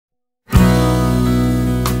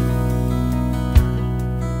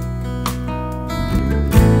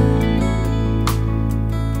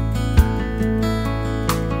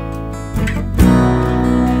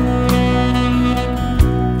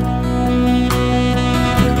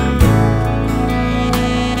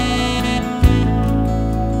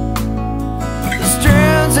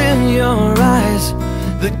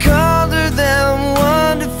the color that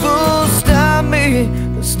wonderful stop me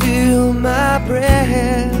and steal my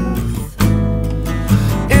breath.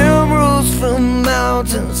 Emeralds from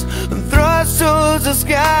mountains and thrust towards the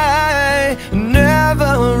sky,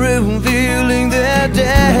 never revealing their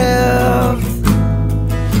depth.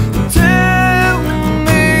 Tell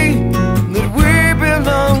me that we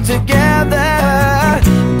belong together.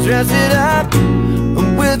 Dress it up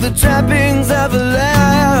with the trappings of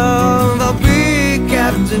love. I'll be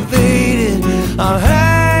captivated, I'll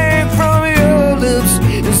hang from your lips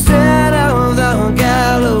instead of the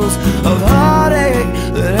gallows of heartache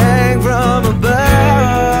that hang from above.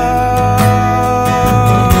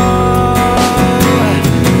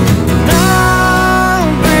 And I'll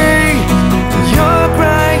be your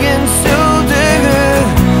crying soul digger.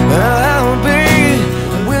 I'll be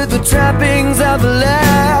with the trappings of love.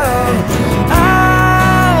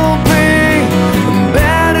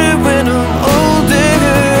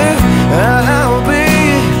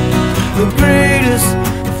 The greatest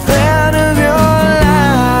fan of your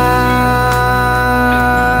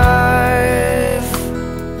life.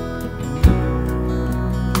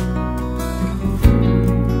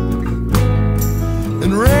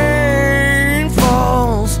 And rain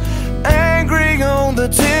falls angry on the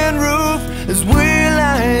tin roof as we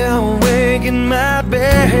lie awake in my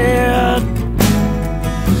bed.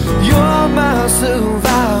 You're my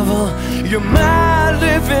survival, you're my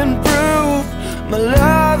living proof. My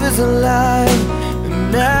love is alive.